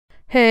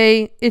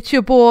Hey, it's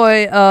your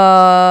boy,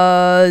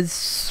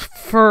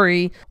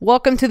 Furry.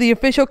 Welcome to the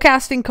official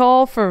casting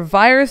call for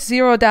Virus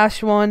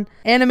 0-1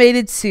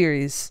 animated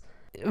series.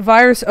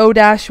 Virus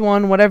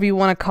O-1, whatever you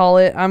want to call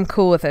it. I'm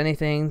cool with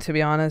anything, to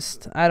be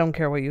honest. I don't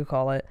care what you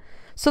call it.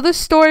 So this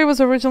story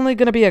was originally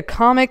going to be a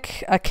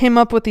comic. I came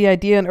up with the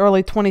idea in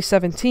early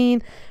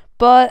 2017,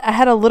 but I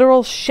had a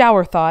literal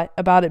shower thought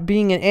about it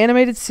being an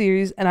animated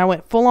series, and I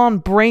went full-on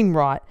brain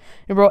rot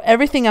and wrote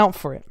everything out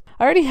for it.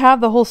 I already have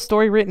the whole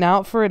story written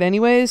out for it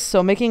anyways,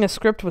 so making a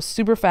script was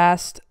super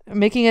fast.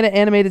 Making it an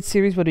animated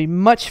series would be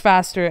much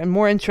faster and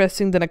more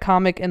interesting than a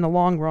comic in the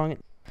long run.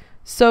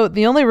 So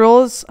the only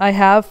rules I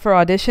have for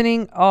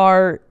auditioning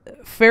are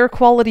fair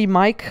quality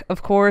mic,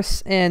 of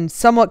course, and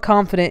somewhat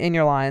confident in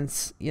your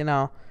lines, you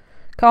know.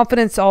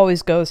 Confidence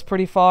always goes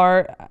pretty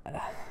far.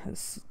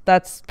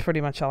 That's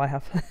pretty much all I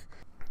have.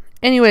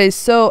 Anyways,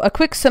 so a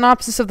quick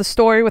synopsis of the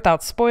story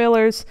without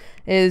spoilers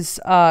is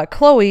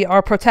Chloe,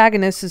 our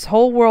protagonist's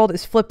whole world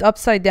is flipped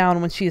upside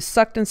down when she is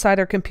sucked inside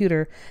her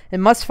computer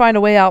and must find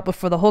a way out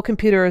before the whole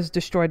computer is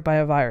destroyed by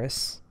a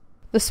virus.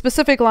 The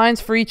specific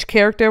lines for each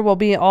character will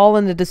be all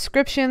in the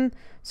description,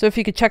 so if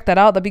you could check that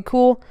out, that'd be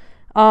cool.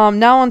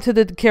 Now onto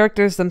the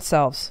characters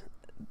themselves.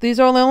 These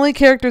are the only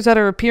characters that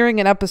are appearing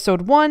in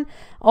episode 1.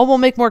 I will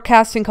make more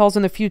casting calls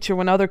in the future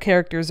when other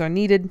characters are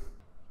needed.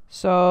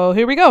 So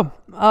here we go.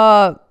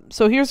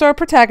 So here's our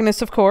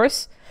protagonist, of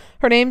course.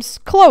 Her name's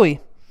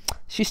Chloe.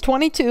 She's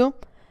 22.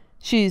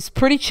 She's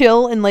pretty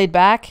chill and laid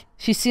back.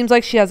 She seems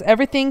like she has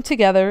everything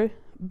together,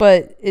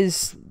 but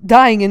is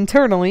dying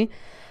internally.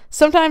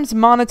 Sometimes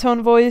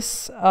monotone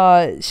voice.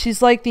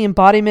 She's like the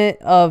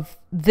embodiment of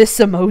this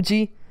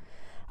emoji.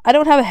 I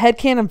don't have a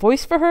headcanon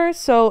voice for her,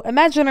 so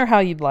imagine her how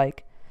you'd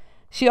like.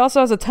 She also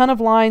has a ton of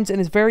lines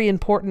and is very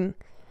important.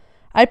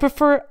 I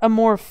prefer a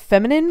more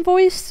feminine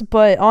voice,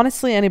 but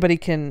honestly, anybody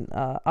can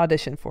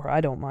audition for her. I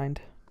don't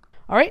mind.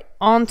 Alright,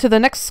 on to the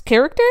next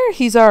character.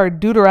 He's our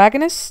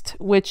deuteragonist,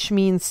 which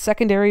means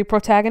secondary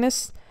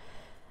protagonist.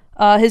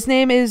 His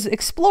name is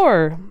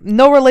Explorer.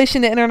 No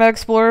relation to Internet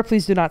Explorer.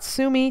 Please do not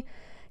sue me.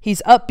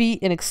 He's upbeat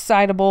and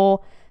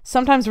excitable,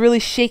 sometimes really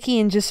shaky,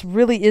 and just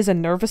really is a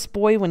nervous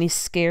boy when he's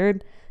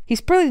scared. He's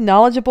pretty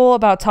knowledgeable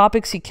about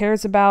topics he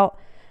cares about.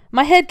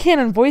 My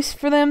headcanon voice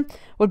for them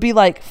would be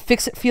like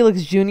Fix-It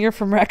Felix Jr.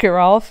 from Wreck-It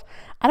Ralph.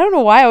 I don't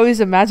know why I always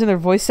imagine their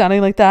voice sounding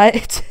like that.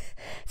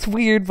 It's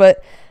weird,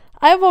 but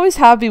I'm always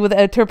happy with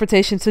the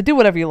interpretation, so do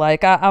whatever you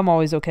like. I'm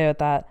always okay with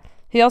that.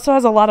 He also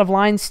has a lot of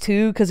lines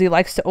too, because he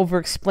likes to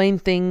over-explain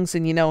things,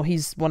 and you know,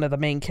 he's one of the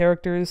main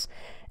characters.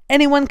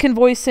 Anyone can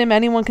voice him,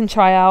 anyone can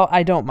try out,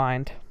 I don't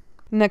mind.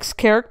 Next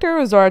character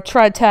is our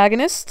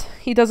protagonist.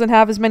 He doesn't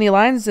have as many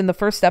lines in the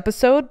first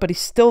episode, but he's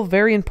still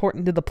very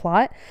important to the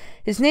plot.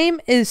 His name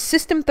is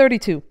System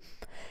 32.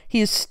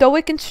 He is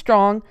stoic and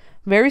strong,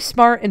 very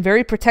smart, and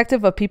very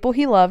protective of people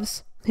he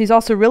loves. He's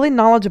also really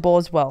knowledgeable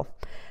as well.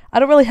 I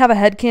don't really have a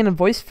headcanon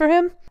voice for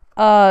him,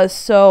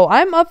 so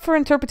I'm up for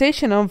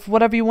interpretation of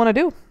whatever you want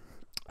to do.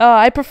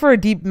 I prefer a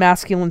deep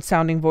masculine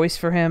sounding voice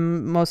for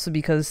him, mostly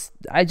because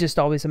I just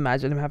always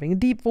imagine him having a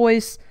deep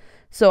voice,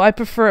 so I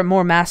prefer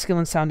more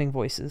masculine sounding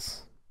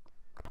voices.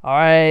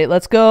 Alright,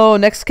 let's go.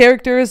 Next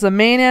character is the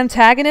main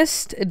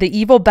antagonist, the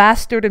evil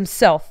bastard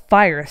himself,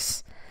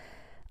 Virus.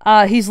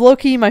 He's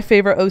low-key my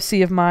favorite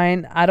OC of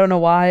mine. I don't know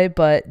why,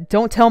 but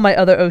don't tell my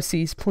other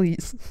OCs,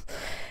 please.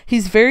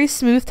 He's very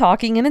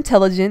smooth-talking and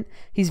intelligent.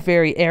 He's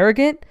very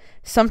arrogant.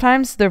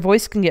 Sometimes their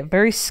voice can get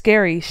very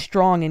scary,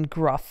 strong, and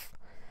gruff.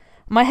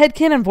 My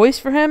headcanon voice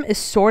for him is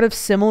sort of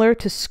similar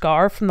to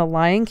Scar from The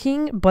Lion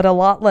King, but a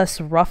lot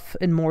less rough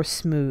and more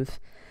smooth.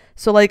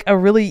 So like a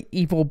really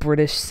evil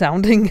British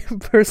sounding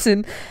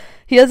person.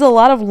 He has a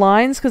lot of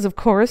lines because of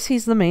course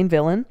he's the main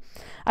villain.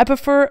 I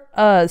prefer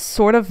a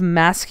sort of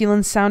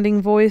masculine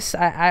sounding voice.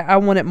 I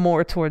want it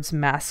more towards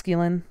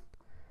masculine.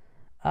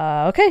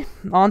 Okay,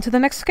 on to the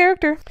next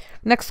character.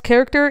 Next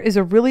character is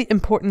a really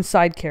important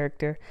side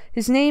character.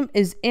 His name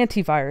is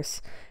Antivirus.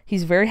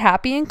 He's very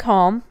happy and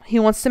calm. He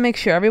wants to make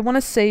sure everyone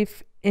is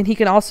safe, and he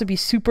can also be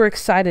super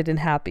excited and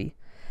happy.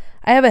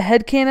 I have a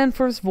headcanon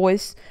for his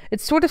voice. It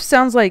sort of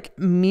sounds like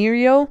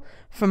Mirio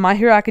from My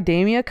Hero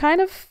Academia,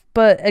 kind of.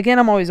 But again,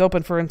 I'm always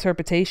open for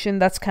interpretation.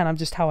 That's kind of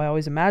just how I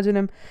always imagine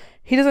him.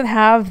 He doesn't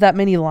have that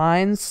many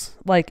lines.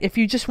 Like, if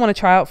you just want to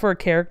try out for a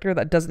character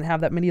that doesn't have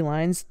that many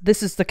lines,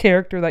 this is the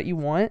character that you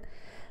want.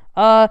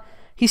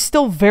 He's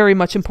still very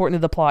much important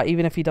to the plot,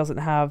 even if he doesn't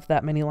have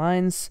that many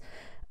lines.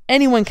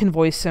 Anyone can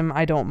voice him.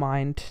 I don't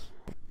mind.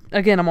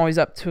 Again, I'm always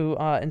up to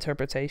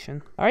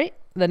interpretation. Alright,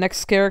 the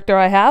next character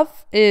I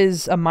have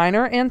is a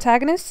minor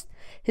antagonist.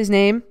 His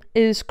name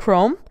is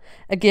Chrome.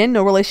 Again,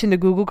 no relation to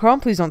Google Chrome.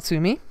 Please don't sue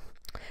me.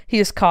 He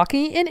is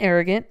cocky and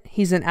arrogant.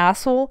 He's an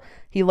asshole.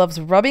 He loves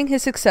rubbing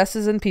his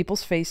successes in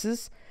people's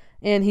faces.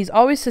 And he's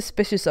always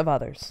suspicious of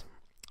others.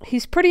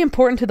 He's pretty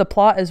important to the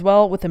plot as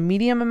well, with a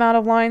medium amount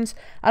of lines.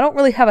 I don't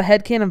really have a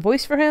headcanon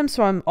voice for him,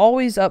 so I'm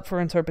always up for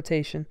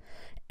interpretation.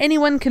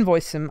 Anyone can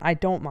voice him. I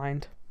don't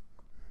mind.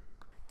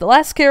 The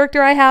last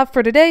character I have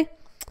for today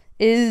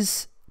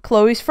is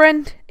Chloe's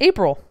friend,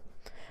 April.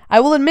 I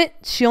will admit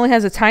she only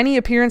has a tiny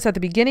appearance at the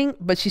beginning,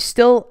 but she's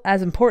still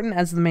as important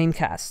as the main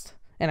cast.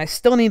 And I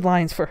still need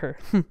lines for her.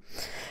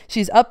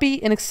 She's upbeat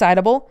and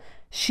excitable.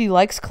 She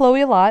likes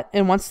Chloe a lot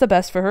and wants the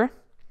best for her.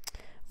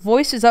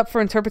 Voice is up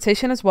for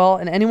interpretation as well,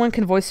 and anyone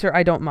can voice her.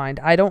 I don't mind.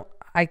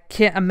 I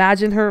can't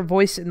imagine her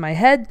voice in my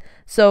head,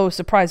 so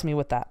surprise me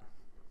with that.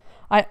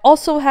 I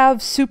also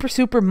have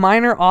super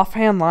minor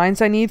offhand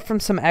lines I need from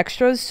some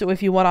extras, so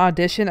if you want to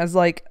audition as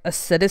like a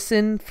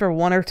citizen for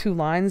 1 or 2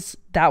 lines,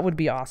 that would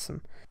be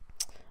awesome.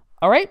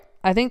 Alright,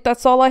 I think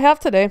that's all I have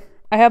today.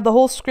 I have the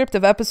whole script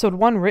of episode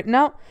 1 written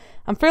out.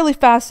 I'm fairly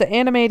fast at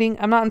animating.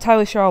 I'm not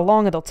entirely sure how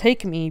long it'll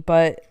take me,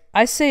 but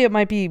I say it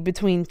might be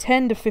between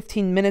 10 to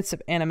 15 minutes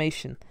of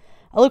animation.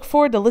 I look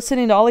forward to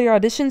listening to all your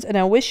auditions, and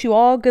I wish you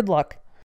all good luck.